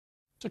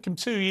Took him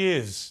 2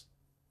 years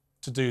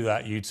to do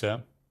that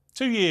U-turn.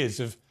 2 years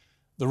of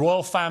the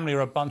royal family are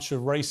a bunch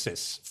of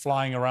racists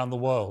flying around the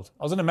world.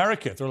 I was in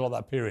America through a lot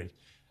of that period,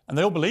 and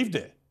they all believed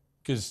it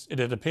because it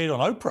had appeared on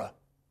Oprah.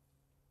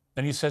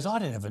 Then he says, I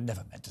never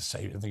meant to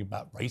say anything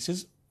about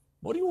racism.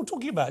 What are you all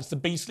talking about? It's the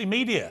beastly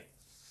media.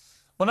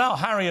 Well, now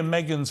Harry and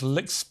Meghan's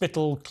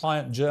lick-spittle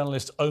client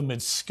journalist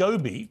Omid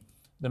Scobie,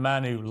 the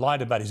man who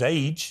lied about his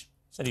age,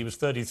 said he was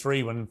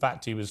 33 when in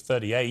fact he was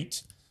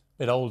 38, a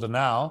bit older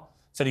now,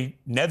 said he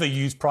never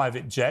used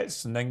private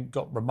jets and then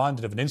got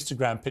reminded of an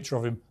Instagram picture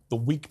of him the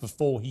week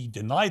before he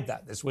denied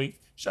that this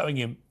week, showing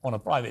him on a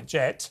private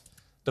jet.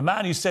 The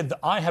man who said that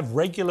I have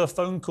regular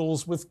phone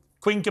calls with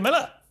Queen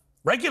Camilla.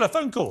 Regular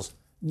phone calls.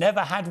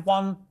 Never had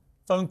one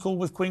phone call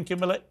with Queen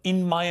Camilla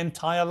in my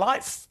entire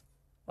life.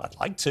 I'd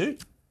like to,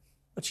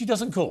 but she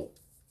doesn't call.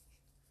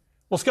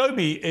 Well,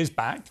 Scobie is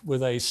back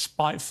with a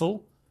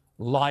spiteful,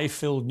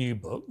 lie-filled new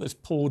book that's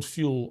poured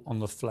fuel on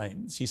the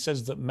flames. He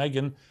says that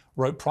Meghan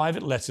wrote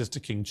private letters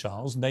to King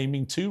Charles,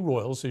 naming 2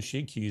 royals who she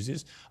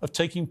accuses of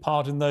taking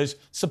part in those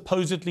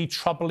supposedly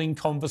troubling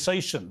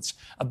conversations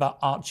about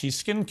Archie's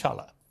skin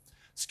colour.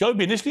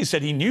 Scobie initially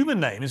said he knew the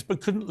names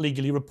but couldn't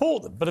legally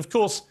report them. But of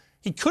course,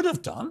 he could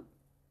have done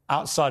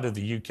outside of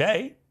the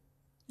UK.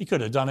 He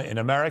could have done it in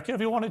America if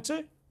he wanted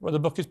to, where the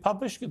book is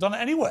published. He could have done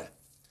it anywhere.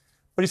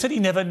 But he said he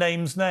never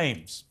names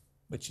names,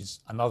 which is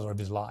another of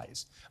his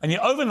lies. And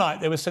yet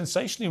overnight they were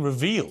sensationally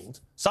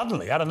revealed,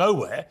 suddenly, out of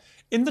nowhere,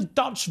 in the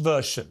Dutch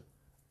version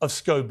of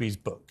Scobie's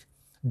book.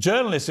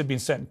 Journalists had been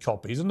sent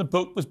copies and the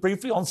book was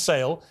briefly on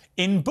sale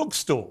in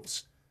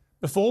bookstores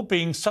before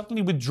being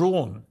suddenly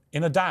withdrawn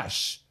in a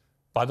dash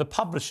by the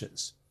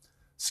publishers.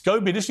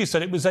 Scobie initially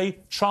said it was a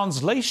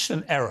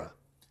translation error,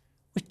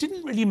 which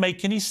didn't really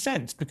make any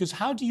sense because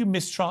how do you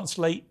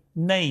mistranslate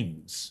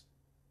names?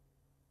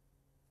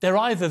 They're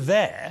either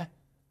there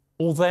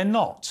or they're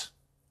not.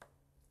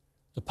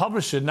 The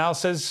publisher now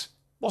says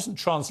it wasn't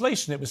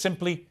translation, it was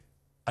simply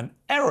an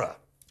error.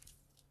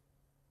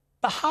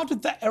 But how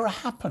did that error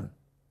happen?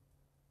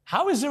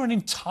 How is there an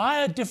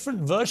entire different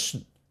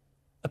version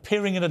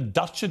appearing in a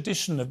Dutch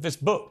edition of this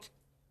book?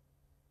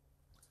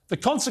 The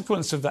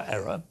consequence of that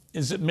error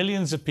is that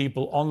millions of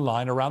people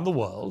online around the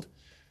world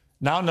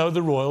now know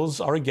the royals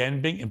are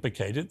again being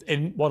implicated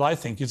in what I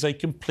think is a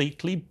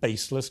completely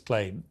baseless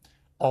claim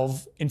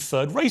of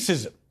inferred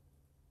racism.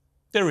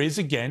 There is,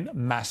 again,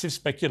 massive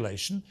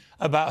speculation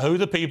about who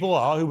the people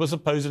are who were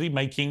supposedly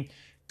making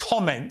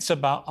comments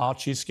about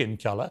Archie's skin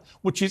colour,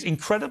 which is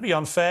incredibly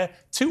unfair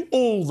to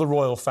all the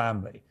royal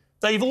family.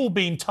 They've all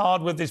been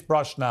tarred with this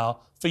brush now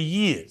for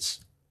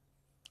years.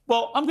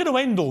 Well, I'm going to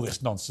end all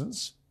this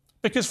nonsense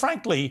because,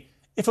 frankly,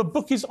 if a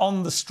book is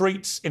on the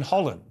streets in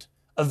Holland,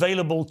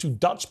 available to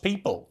Dutch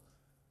people,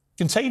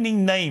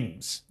 containing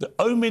names that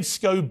Omid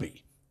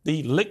Scobie,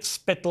 the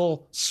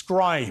lick-spittle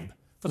scribe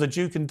for the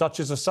Duke and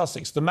Duchess of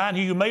Sussex, the man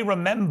who you may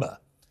remember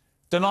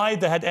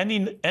denied they had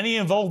any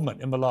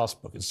involvement in the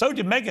last book. And so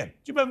did Meghan. Do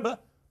you remember?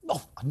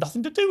 No,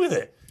 nothing to do with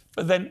it.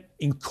 But then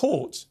in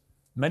court,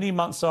 many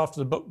months after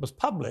the book was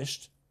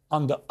published,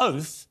 under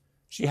oath,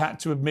 she had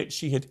to admit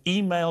she had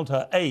emailed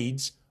her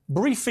aides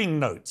briefing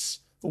notes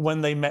for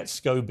when they met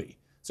Scobie.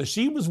 So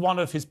she was one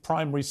of his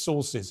primary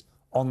sources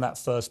on that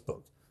first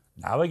book.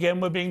 Now again,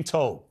 we're being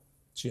told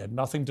she had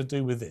nothing to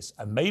do with this.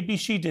 And maybe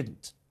she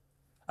didn't.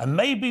 And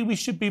maybe we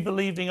should be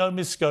believing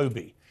Omid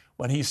Scobie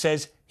when he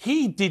says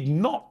he did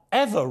not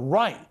ever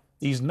write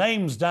these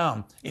names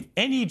down in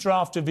any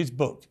draft of his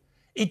book.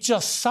 It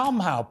just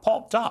somehow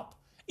popped up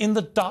in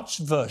the Dutch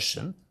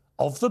version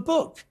of the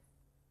book.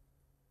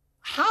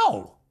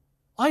 How?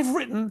 I've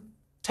written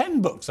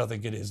 10 books, I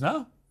think it is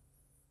now.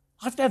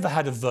 I've never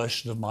had a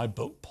version of my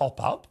book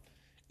pop up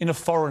in a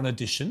foreign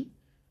edition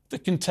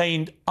that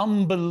contained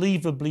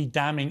unbelievably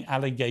damning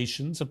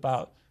allegations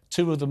about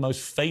 2 of the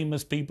most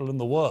famous people in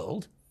the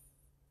world,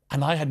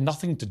 and I had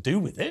nothing to do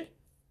with it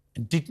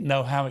and didn't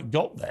know how it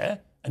got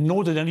there, and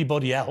nor did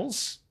anybody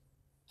else.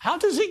 How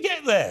does it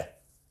get there,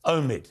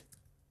 Omid?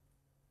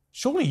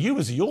 Surely you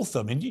as the author,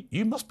 I mean,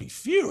 you must be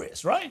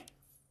furious, right?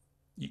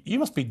 You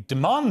must be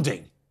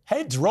demanding.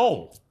 Heads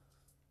roll.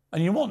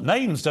 And you want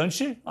names, don't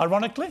you,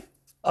 ironically,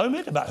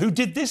 Omid, about who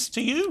did this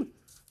to you?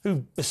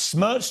 Who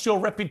besmirched your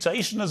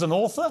reputation as an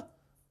author?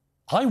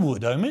 I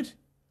would, Omid.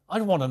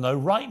 I'd want to know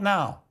right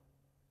now,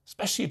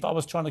 especially if I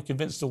was trying to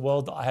convince the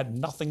world that I had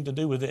nothing to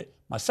do with it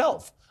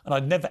myself and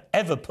I'd never,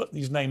 ever put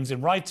these names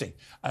in writing.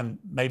 And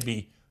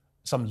maybe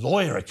some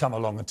lawyer had come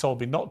along and told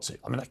me not to.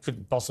 I mean, that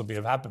couldn't possibly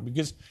have happened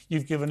because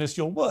you've given us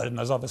your word. And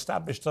as I've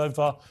established so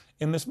far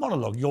in this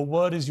monologue, your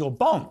word is your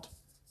bond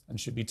and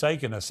should be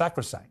taken as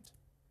sacrosanct.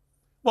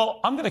 Well,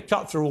 I'm going to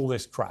cut through all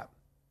this crap.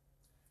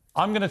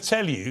 I'm going to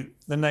tell you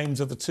the names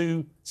of the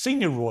 2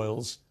 senior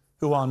royals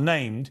who are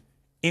named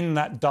in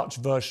that Dutch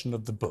version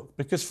of the book.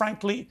 Because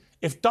frankly,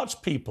 if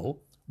Dutch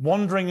people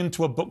wandering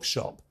into a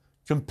bookshop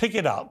can pick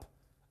it up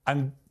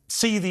and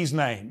see these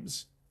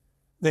names,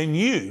 then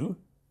you,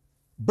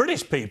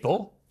 British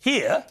people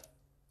here,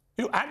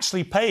 who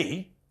actually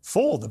pay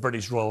for the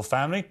British royal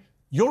family,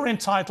 you're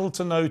entitled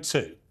to know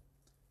too.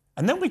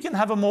 And then we can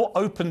have a more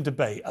open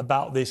debate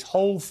about this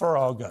whole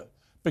farrago,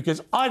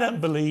 because I don't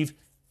believe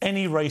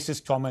any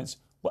racist comments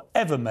were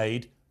ever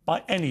made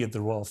by any of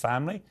the royal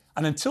family.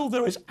 And until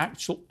there is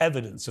actual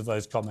evidence of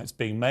those comments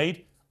being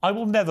made, I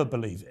will never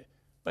believe it.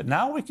 But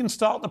now we can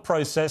start the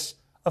process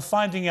of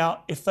finding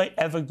out if they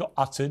ever got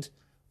uttered,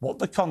 what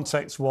the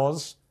context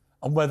was,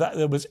 and whether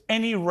there was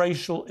any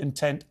racial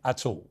intent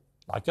at all.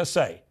 Like I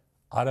say,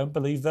 I don't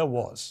believe there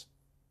was.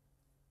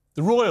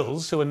 The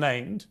royals who are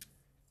named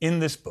in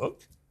this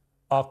book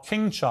are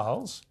King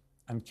Charles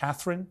and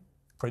Catherine,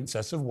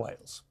 Princess of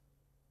Wales.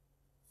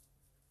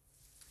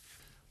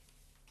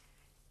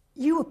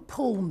 You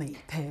appall me,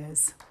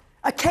 Piers.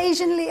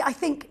 Occasionally I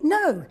think,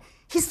 no,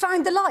 he's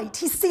found the light,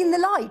 he's seen the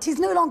light, he's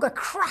no longer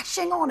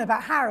crashing on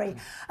about Harry.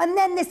 And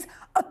then this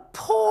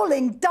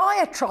appalling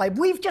diatribe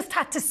we've just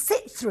had to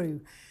sit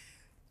through.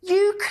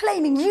 You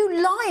claiming,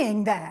 you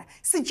lying there,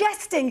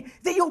 suggesting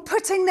that you're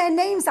putting their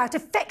names out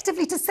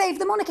effectively to save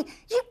the monarchy.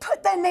 You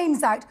put their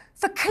names out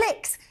for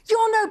clicks.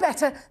 You're no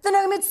better than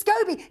Omid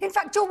Scobie. In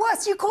fact, you're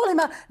worse. You call him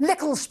a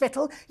little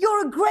spittle.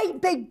 You're a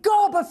great big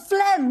gob of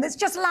phlegm that's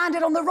just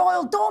landed on the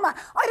royal doormat.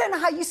 I don't know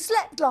how you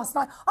slept last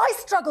night. I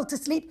struggled to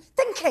sleep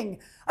thinking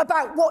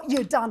about what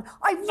you'd done.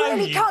 I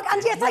really can't.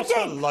 And yes, I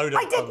did.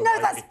 I did. No,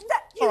 that's...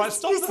 All right,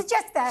 stop you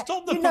suggest that.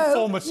 Stop the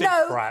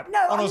performative crap.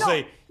 No,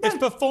 honestly, it's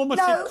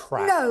performative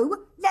crap. No,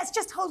 let's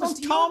just hold on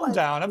to your calm words.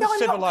 down, have a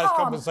civilised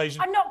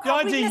conversation. I'm not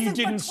calm. The idea you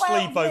didn't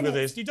sleep over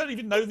this, you don't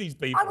even know these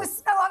people. I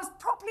was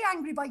properly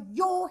angry by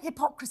your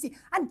hypocrisy.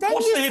 And then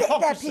What's you the sit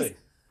hypocrisy? there,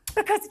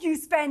 because you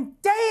spend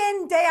day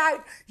in, day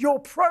out, you're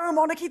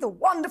pro-monarchy, the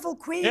wonderful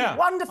Queen,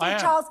 wonderful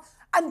Charles,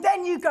 and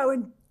then you go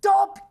and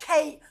dob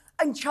Kate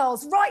and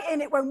Charles right in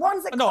it when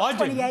one's at COP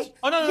 28.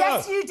 Oh, no,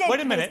 yes, you did.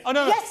 Wait a minute. Oh,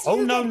 no, yes, no.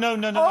 You no, did. no,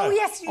 no, no, Oh, no.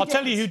 yes, you I'll did.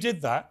 tell you who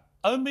did that.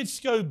 Omid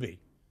Scobie.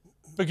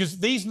 Because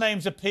these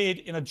names appeared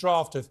in a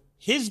draft of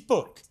his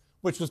book,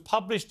 which was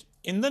published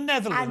in the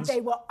Netherlands. And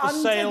they were for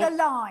under sale the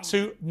line.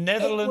 to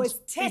Netherlands It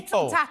was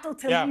tittle-tattle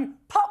till you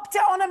popped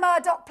it on a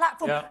Murdoch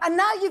platform. Yeah. And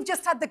now you've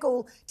just had the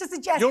gall to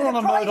suggest You're that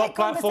on a Murdoch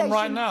platform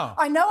right now.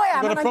 I know I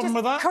am. You got a and problem I'm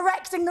with just that?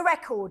 correcting the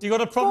record. You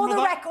got a problem with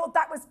that? For the record,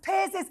 that was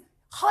Piers's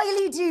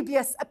highly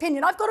dubious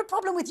opinion. I've got a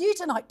problem with you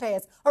tonight,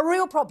 Piers. A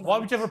real problem. Why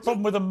would you have a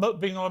problem with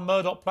being on a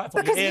Murdoch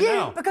platform?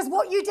 Because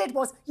what you did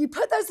was you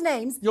put those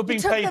names. You're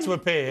being paid to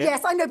appear.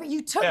 Yes, I know, but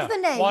you took the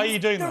names. Why are you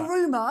doing the that?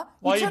 rumour.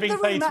 Why are you being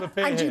paid to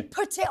appear and here? you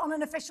put it on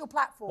an official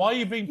platform. Why are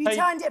you being paid? You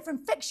turned it from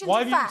fiction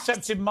Why to have fact. you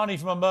accepted money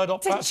from a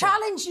Murdoch platform? To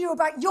challenge you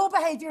about your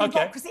behaviour and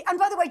hypocrisy. And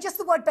by the way, just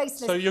the word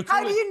baseless. So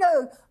how do you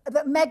know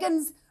that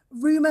Meghan's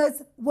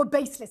rumours were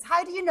baseless?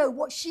 How do you know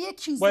what she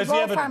accused the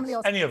royal family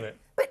of? Any of it?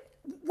 But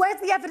where's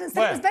the evidence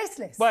that it was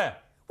baseless? Where?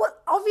 Well,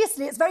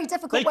 obviously, it's very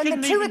difficult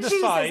when the two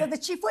accusers are the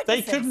chief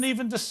witnesses. They couldn't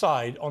even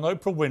decide on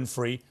Oprah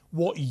Winfrey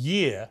what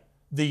year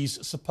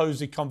these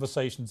supposed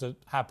conversations had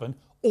happened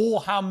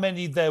or how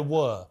many there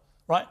were,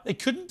 right? They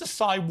couldn't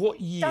decide what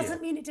year.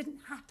 Doesn't mean it didn't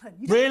happen.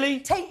 You really?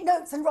 Didn't take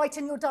notes and write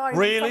in your diary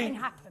really? when something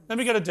happened. Let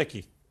me go to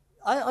Dickie.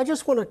 I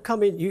just want to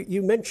come in.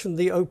 You mentioned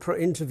the Oprah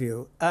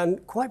interview,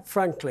 and quite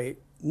frankly,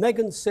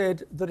 Meghan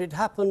said that it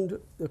happened,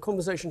 the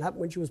conversation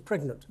happened when she was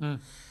pregnant.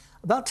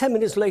 About 10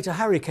 minutes later,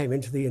 Harry came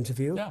into the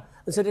interview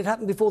and said it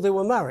happened before they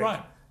were married.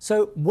 Right.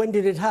 So when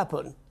did it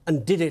happen?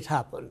 And did it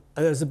happen?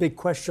 And there's a big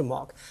question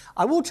mark.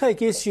 I will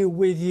take issue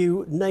with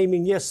you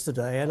naming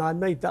yesterday, and I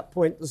made that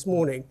point this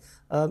morning.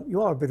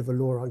 You are a bit of a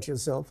law unto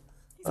yourself.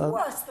 He's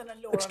worse than a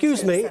law.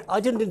 Excuse me, I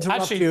didn't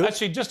interrupt you.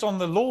 Actually, just on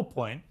the law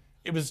point,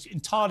 it was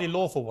entirely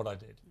lawful what I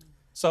did.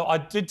 So I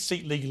did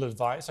seek legal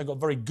advice. I got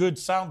very good,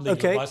 sound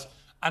legal advice.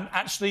 And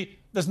actually,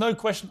 there's no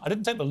question, I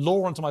didn't take the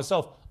law onto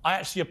myself. I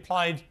actually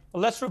applied the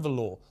letter of the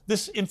law.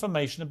 This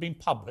information had been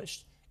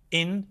published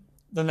in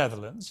the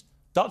Netherlands.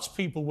 Dutch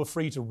people were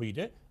free to read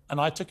it, and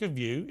I took a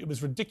view. It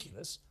was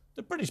ridiculous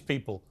that British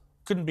people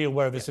couldn't be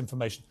aware of this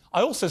information.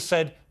 I also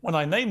said, when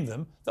I named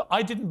them, that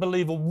I didn't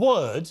believe a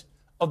word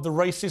of the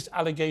racist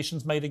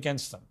allegations made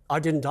against them. I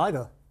didn't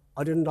either.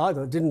 I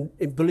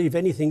didn't believe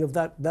anything of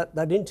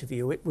that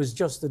interview. It was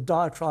just a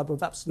diatribe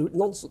of absolute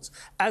nonsense,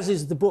 as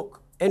is the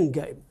book,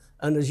 Endgame.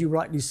 And as you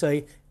rightly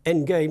say,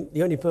 Endgame,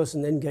 the only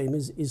person in Endgame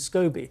is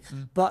Scobie.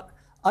 But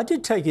I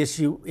did take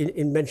issue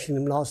in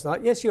mentioning him last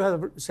night. Yes, you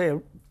have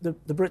the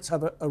Brits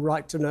have a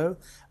right to know.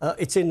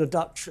 It's in the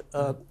Dutch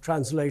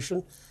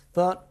translation.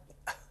 But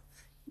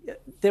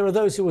there are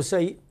those who will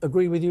say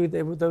agree with you.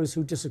 There were those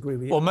who disagree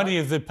with you. Well, many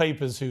of the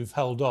papers who've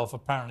held off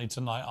apparently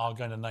tonight are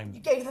going to name them.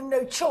 You gave them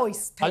no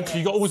choice, Piers.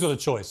 Actually, you always got a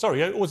choice. Sorry,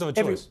 you always have a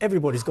choice.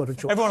 Everybody's got a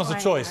choice. Everyone has a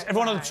choice.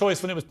 Everyone had a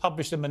choice when it was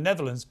published in the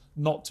Netherlands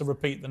not to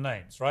repeat the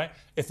names, right?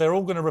 If they're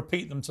all going to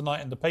repeat them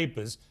tonight in the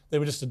papers, they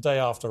were just a day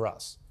after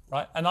us,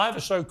 right? And I have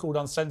a show called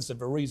Uncensored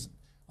for a reason.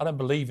 I don't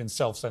believe in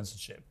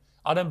self-censorship.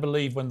 I don't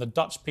believe when the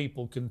Dutch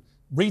people can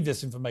read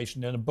this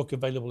information in a book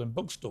available in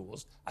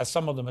bookstores, as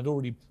some of them had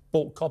already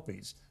bought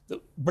copies, that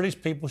British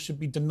people should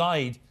be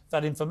denied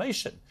that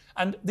information.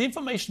 And the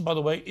information, by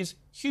the way, is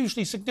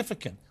hugely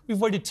significant. We've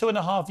waited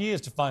 2.5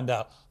 years to find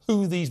out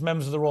who these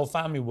members of the royal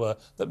family were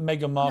that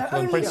Meghan Markle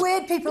and only Prince...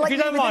 weird people like you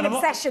with an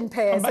obsession,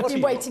 Piers, have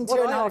been waiting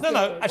 2.5 years.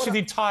 No, actually the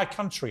entire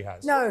country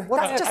has. No,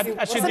 that's just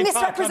it's a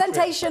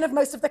misrepresentation of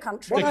most of the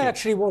country. What I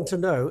actually want to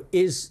know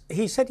is,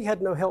 he said he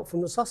had no help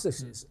from the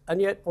Sussexes, and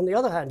yet, on the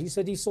other hand, he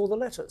said he saw the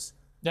letters.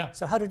 Yeah.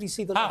 So how did he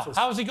see the letters?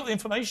 How has he got the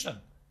information?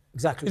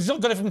 Exactly. He's not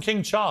got it from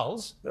King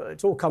Charles.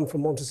 It's all come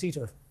from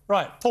Montecito.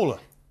 Right, Paula.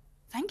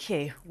 Thank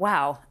you.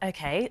 Wow.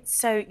 OK,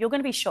 so you're going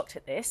to be shocked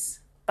at this,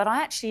 but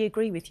I actually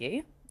agree with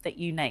you that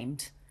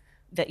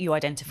you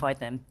identified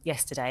them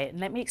yesterday. And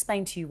let me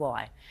explain to you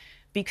why.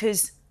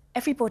 Because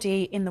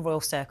everybody in the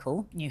royal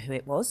circle knew who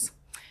it was.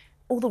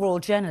 All the royal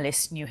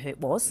journalists knew who it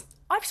was.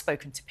 I've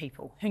spoken to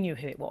people who knew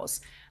who it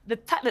was. The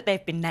fact that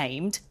they've been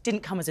named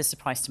didn't come as a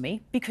surprise to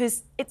me,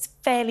 because it's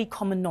fairly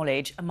common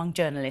knowledge among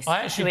journalists I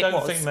who actually it don't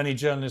was. think many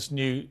journalists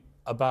knew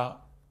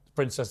about the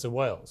Princess of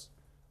Wales.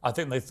 I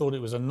think they thought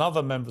it was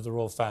another member of the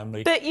royal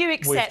family. But you with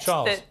accept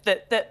Charles.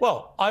 that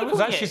Well, I was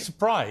people actually knew.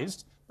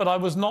 surprised, but I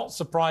was not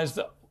surprised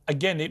that,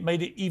 again, it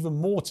made it even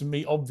more to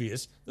me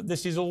obvious that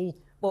this is all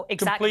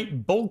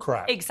complete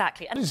bullcrap.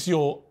 Exactly. What is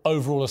your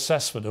overall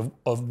assessment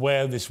of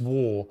where this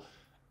war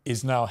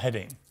is now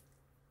heading?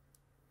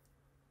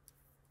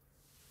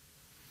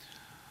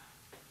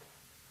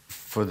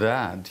 For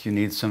that, you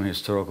need some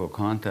historical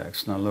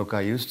context. Now, look, I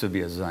used to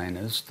be a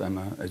Zionist.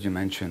 As you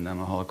mentioned, I'm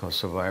a Holocaust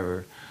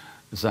survivor.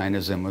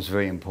 Zionism was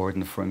very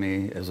important for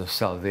me as a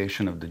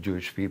salvation of the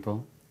Jewish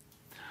people,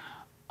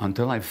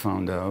 until I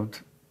found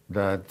out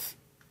that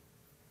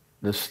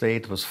the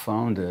state was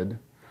founded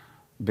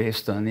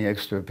based on the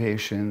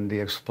extirpation, the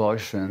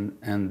expulsion,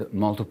 and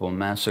multiple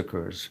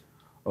massacres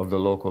of the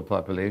local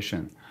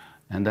population.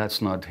 And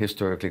that's not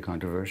historically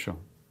controversial.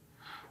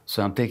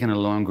 So I'm taking a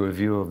longer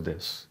view of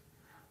this.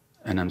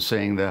 And I'm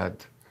saying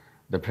that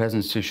the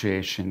present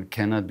situation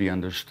cannot be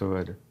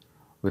understood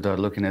without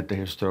looking at the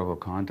historical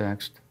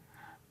context,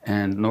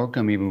 and nor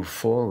can we move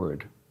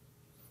forward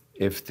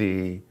if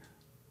the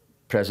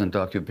present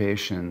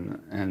occupation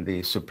and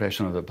the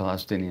suppression of the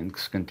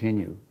Palestinians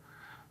continue.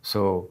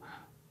 So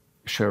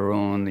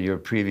Sharon, your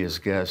previous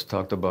guest,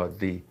 talked about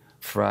the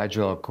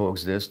fragile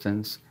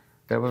coexistence.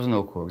 There was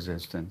no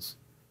coexistence.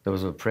 There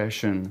was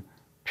oppression,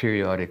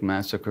 periodic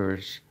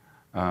massacres,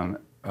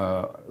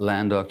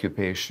 land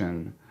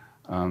occupation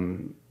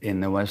in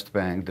the West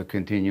Bank, the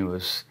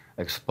continuous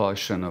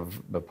expulsion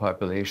of the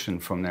population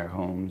from their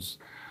homes.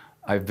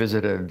 I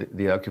visited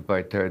the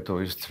occupied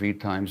territories 3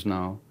 times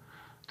now.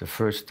 The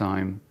first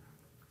time,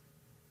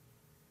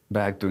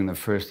 back during the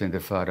first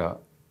Intifada,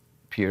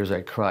 Piers,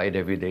 I cried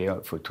every day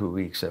for 2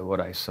 weeks at what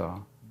I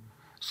saw.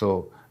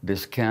 So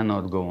this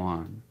cannot go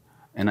on.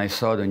 And I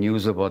saw the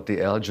news about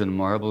the Elgin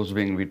marbles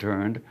being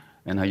returned,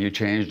 and how you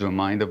changed your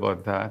mind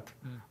about that.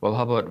 Well,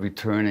 how about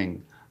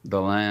returning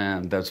the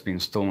land that's been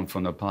stolen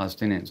from the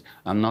Palestinians?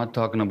 I'm not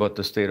talking about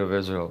the State of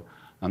Israel.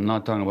 I'm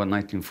not talking about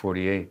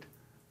 1948.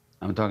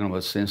 I'm talking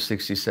about since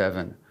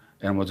 '67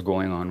 and what's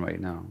going on right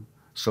now.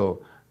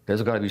 So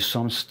there's got to be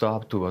some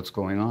stop to what's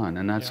going on,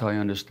 and that's how I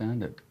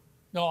understand it.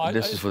 No,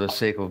 This is for the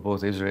sake of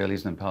both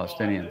Israelis and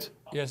Palestinians.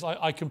 Yes,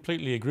 I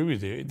completely agree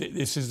with you.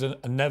 This is a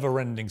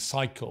never-ending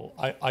cycle.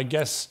 I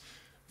guess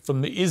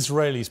from the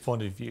Israelis'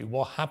 point of view,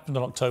 what happened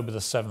on October the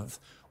 7th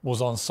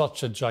was on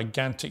such a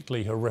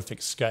gigantically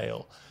horrific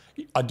scale.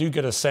 I do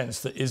get a sense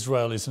that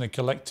Israel is in a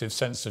collective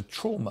sense of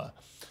trauma,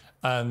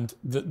 and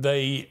that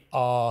they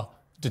are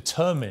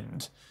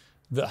determined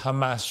that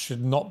Hamas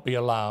should not be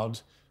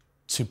allowed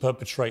to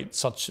perpetrate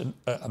such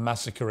a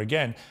massacre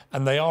again.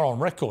 And they are on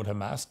record,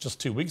 Hamas, just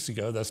 2 weeks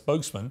ago, their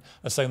spokesman,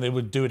 are saying they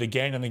would do it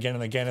again and again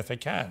and again if they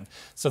can.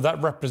 So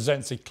that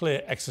represents a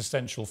clear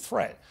existential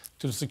threat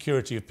to the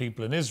security of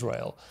people in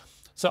Israel.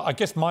 So I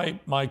guess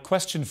my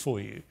question for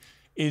you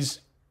is,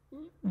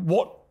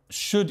 what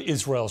should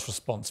Israel's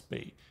response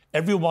be?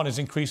 Everyone is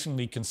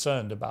increasingly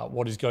concerned about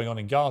what is going on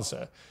in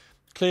Gaza.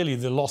 Clearly,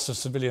 the loss of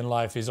civilian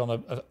life is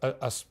on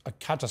a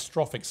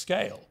catastrophic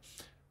scale.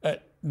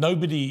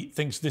 Nobody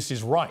thinks this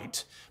is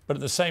right, but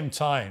at the same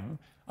time,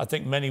 I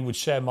think many would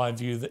share my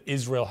view that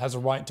Israel has a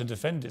right to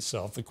defend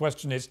itself. The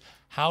question is,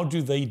 how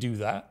do they do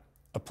that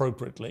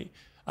appropriately,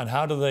 and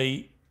how do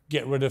they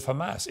get rid of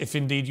Hamas, if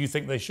indeed you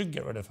think they should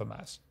get rid of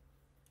Hamas?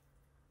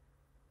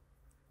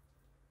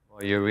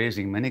 Well, you're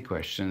raising many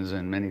questions,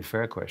 and many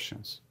fair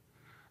questions.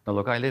 Now,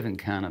 look, I live in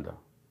Canada,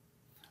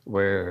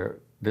 where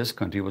this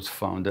country was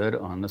founded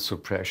on the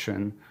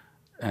suppression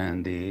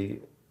and the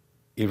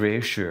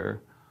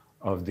erasure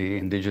of the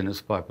indigenous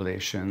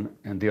population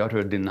and the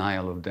utter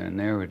denial of their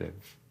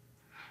narrative.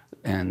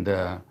 And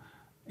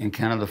in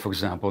Canada, for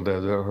example, there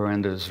are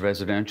horrendous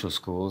residential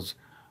schools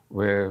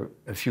where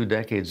a few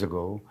decades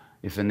ago,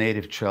 if a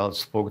native child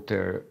spoke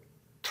their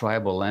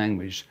tribal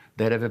language,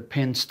 they'd have a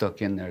pin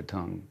stuck in their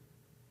tongue.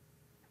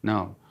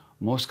 Now,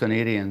 most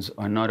Canadians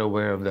are not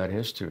aware of that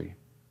history.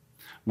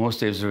 Most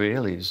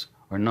Israelis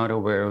are not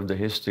aware of the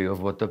history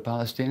of what the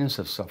Palestinians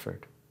have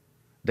suffered.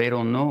 They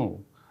don't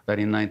know that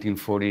in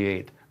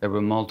 1948 there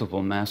were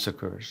multiple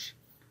massacres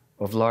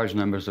of large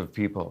numbers of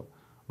people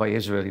by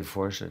Israeli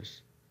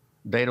forces.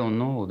 They don't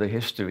know the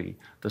history,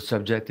 the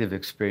subjective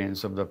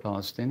experience of the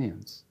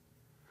Palestinians.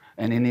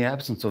 And in the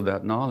absence of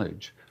that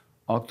knowledge,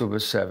 October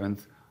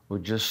 7th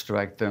would just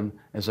strike them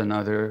as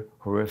another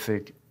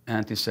horrific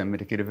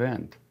anti-Semitic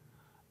event.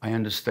 I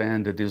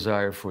understand the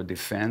desire for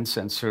defense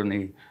and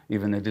certainly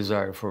even a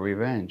desire for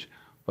revenge,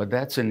 but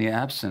that's in the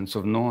absence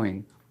of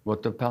knowing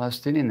what the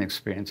Palestinian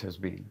experience has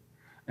been.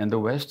 And the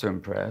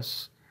Western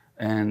press,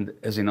 and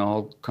as in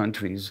all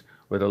countries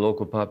where the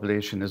local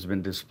population has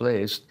been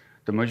displaced,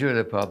 the majority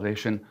of the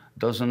population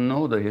doesn't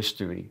know the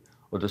history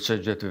or the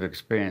subjective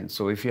experience.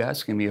 So if you're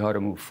asking me how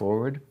to move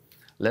forward,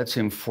 let's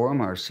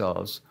inform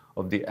ourselves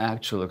of the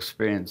actual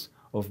experience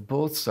of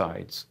both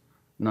sides,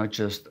 not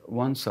just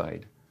one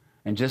side.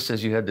 And just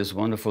as you had this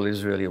wonderful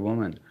Israeli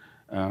woman,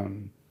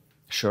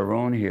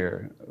 Sharon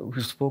here,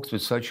 who spoke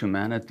with such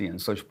humanity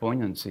and such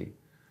poignancy,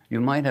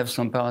 you might have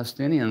some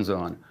Palestinians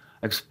on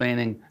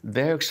explaining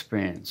their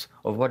experience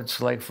of what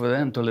it's like for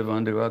them to live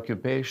under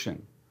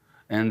occupation.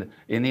 And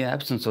in the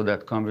absence of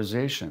that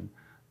conversation,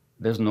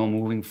 there's no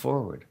moving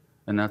forward.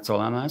 And that's all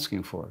I'm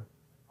asking for.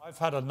 I've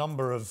had a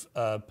number of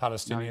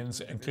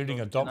Palestinians, including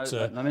a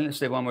doctor. Let me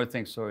say one more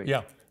thing, sorry.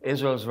 Yeah.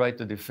 Israel's right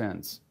to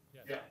defense.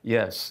 Yeah.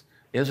 Yes,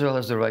 Israel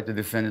has the right to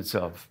defend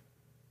itself.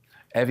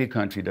 Every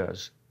country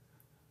does.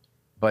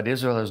 But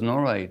Israel has no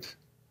right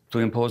to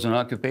impose an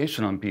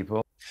occupation on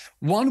people.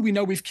 One, we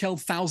know we've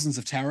killed thousands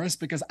of terrorists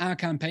because our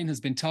campaign has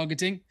been target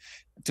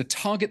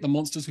the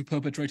monsters who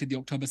perpetrated the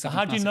October 7th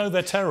How do you know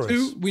they're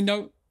terrorists? Two, we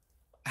know...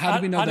 How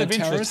do we know they're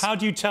terrorists? How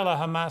do you tell a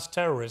Hamas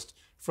terrorist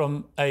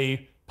from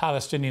a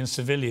Palestinian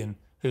civilian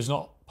who's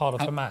not part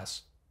of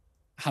Hamas?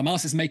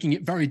 Hamas is making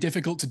it very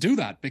difficult to do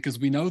that because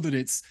we know that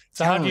it's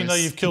So how do you know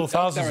you've killed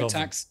thousands of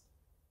them?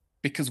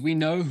 Because we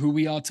know who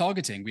we are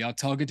targeting. We are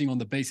targeting on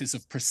the basis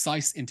of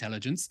precise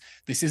intelligence.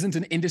 This isn't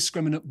an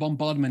indiscriminate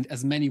bombardment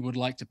as many would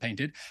like to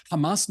paint it.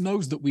 Hamas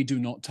knows that we do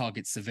not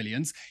target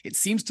civilians. It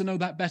seems to know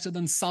that better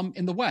than some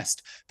in the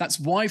West. That's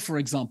why, for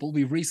example,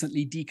 we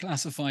recently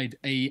declassified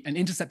an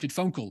intercepted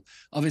phone call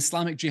of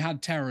Islamic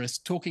Jihad terrorists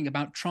talking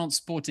about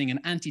transporting an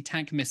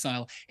anti-tank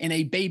missile in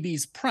a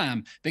baby's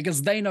pram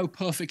because they know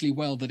perfectly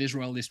well that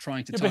Israel is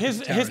trying to target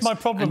the terrorists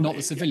and not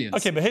the civilians.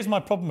 Okay, but here's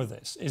my problem with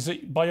this, is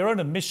that by your own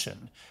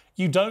admission,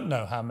 you don't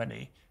know how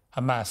many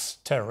Hamas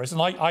terrorists,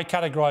 and I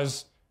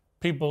categorize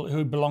people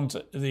who belong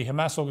to the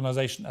Hamas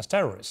organization as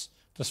terrorists,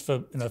 just for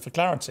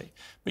clarity.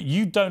 But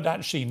you don't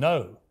actually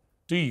know,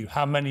 do you,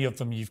 how many of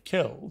them you've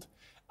killed?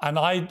 And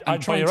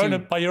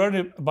by your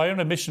own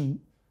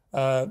admission,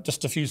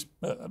 just a few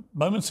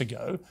moments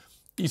ago,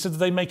 you said that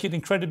they make it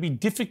incredibly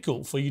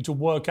difficult for you to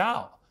work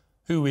out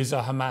who is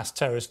a Hamas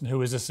terrorist and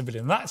who is a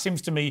civilian. That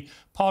seems to me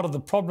part of the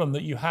problem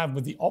that you have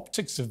with the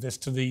optics of this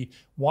to the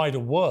wider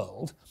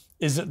world,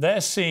 is that they're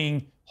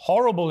seeing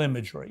horrible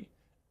imagery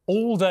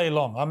all day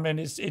long. I mean,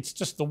 it's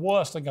just the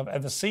worst thing I've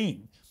ever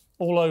seen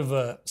all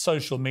over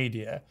social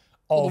media.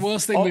 The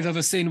worst thing we've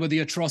ever seen were the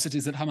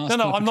atrocities that Hamas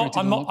perpetrated on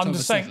October 7th. I'm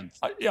just saying,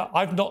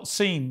 I've not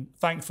seen,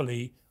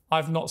 thankfully,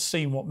 I've not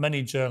seen what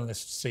many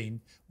journalists have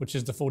seen, which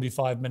is the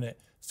 45-minute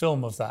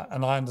film of that.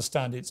 And I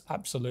understand it's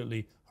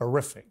absolutely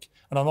horrific.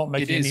 And I'm not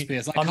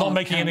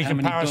making any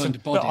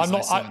comparison.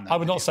 I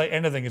would not say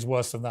anything is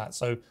worse than that.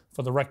 So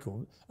for the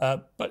record,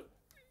 but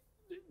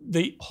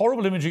the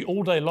horrible imagery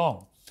all day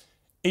long,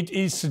 it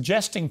is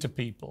suggesting to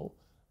people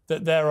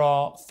that there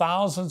are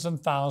thousands and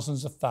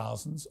thousands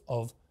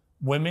of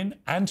women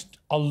and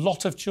a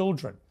lot of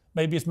children,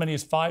 maybe as many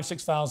as 5,000 to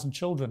 6,000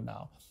 children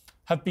now,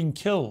 have been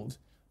killed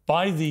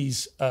by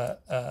these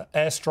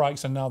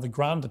airstrikes and now the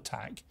ground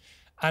attack.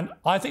 And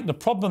I think the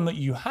problem that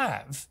you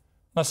have,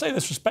 and I say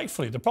this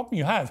respectfully, the problem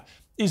you have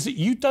is that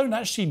you don't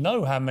actually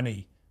know how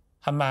many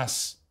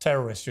Hamas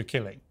terrorists you're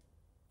killing.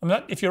 I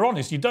mean, if you're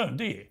honest, you don't,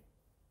 do you?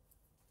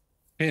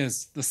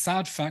 Piers, the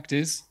sad fact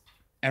is,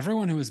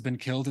 everyone who has been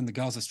killed in the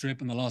Gaza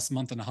Strip in the last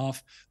month and a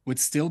half would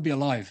still be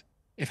alive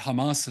if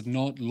Hamas had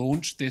not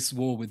launched this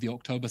war with the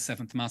October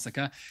 7th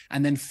massacre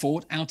and then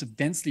fought out of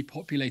densely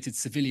populated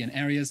civilian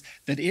areas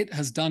that it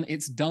has done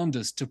its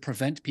darndest to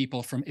prevent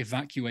people from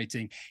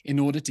evacuating in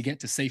order to get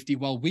to safety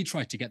while we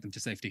tried to get them to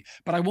safety.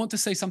 But I want to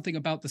say something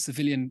about the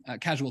civilian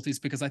casualties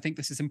because I think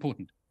this is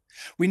important.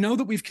 We know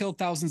that we've killed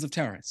thousands of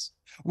terrorists.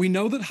 We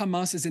know that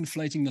Hamas is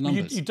inflating the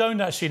numbers. You don't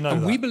actually know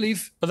that. We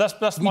believe... But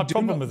that's my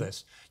problem with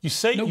this. You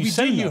say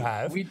you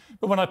have,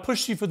 but when I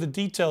push you for the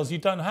details, you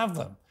don't have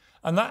them.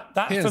 And that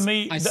Piers, for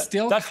me, I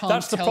still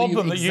can't tell you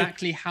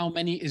exactly how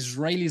many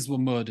Israelis were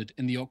murdered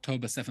in the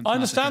October 7th massacre. I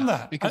understand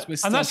that. Because we're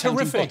still and that's counting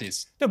horrific.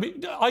 Bodies. No, but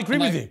I agree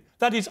with you.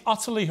 That is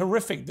utterly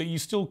horrific that you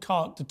still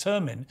can't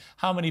determine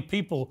how many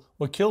people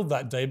were killed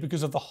that day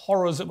because of the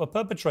horrors that were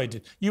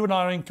perpetrated. You and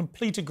I are in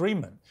complete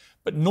agreement.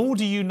 But nor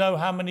do you know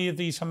how many of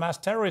these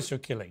Hamas terrorists you're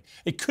killing.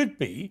 It could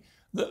be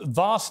that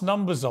vast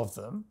numbers of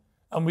them,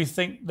 and we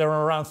think there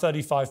are around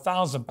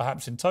 35,000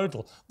 perhaps in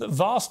total, that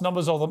vast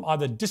numbers of them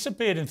either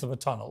disappeared into the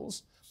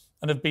tunnels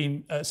and have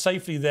been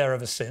safely there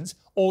ever since,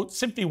 or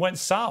simply went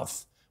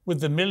south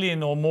with the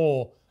million or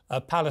more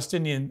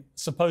Palestinian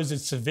supposed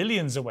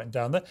civilians that went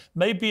down there.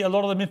 Maybe a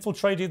lot of them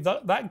infiltrated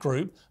that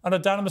group and are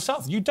down in the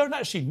south. You don't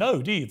actually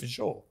know, do you, for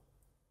sure?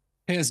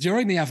 Piers,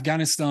 during the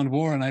Afghanistan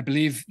war, and I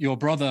believe your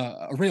brother,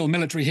 a real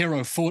military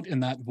hero, fought in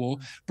that war,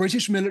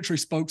 British military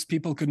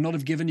spokespeople could not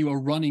have given you a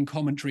running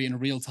commentary in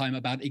real time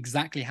about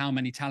exactly how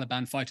many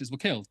Taliban fighters were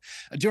killed.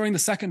 During the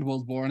Second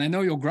World War, and I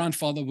know your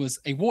grandfather was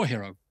a war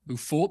hero who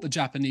fought the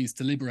Japanese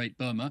to liberate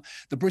Burma,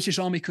 the British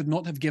Army could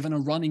not have given a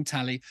running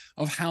tally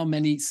of how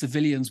many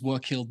civilians were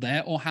killed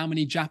there or how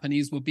many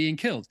Japanese were being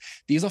killed.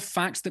 These are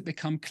facts that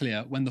become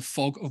clear when the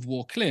fog of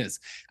war clears.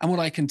 And what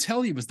I can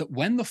tell you is that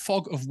when the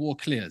fog of war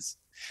clears,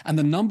 and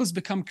the numbers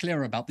become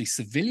clear about the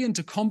civilian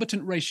to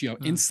combatant ratio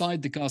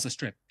inside the Gaza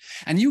Strip,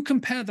 and you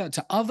compare that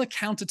to other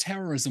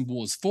counter-terrorism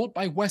wars fought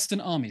by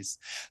Western armies,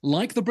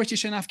 like the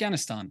British in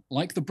Afghanistan,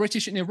 like the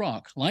British in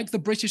Iraq, like the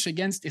British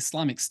against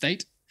Islamic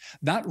State,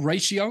 that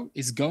ratio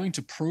is going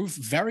to prove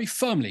very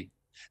firmly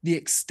the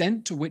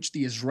extent to which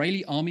the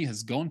Israeli army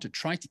has gone to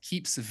try to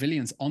keep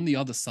civilians on the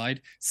other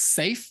side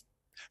safe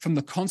from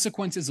the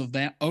consequences of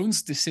their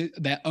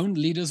own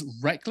leaders'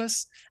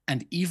 reckless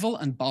and evil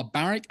and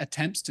barbaric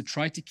attempts to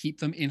try to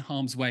keep them in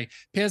harm's way.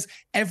 Piers,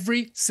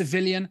 every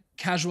civilian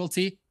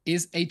casualty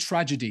is a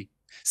tragedy.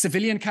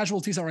 Civilian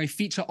casualties are a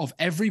feature of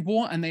every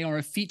war, and they are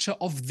a feature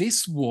of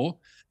this war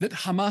that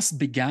Hamas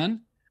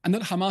began and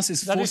that Hamas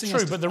is forcing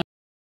us to...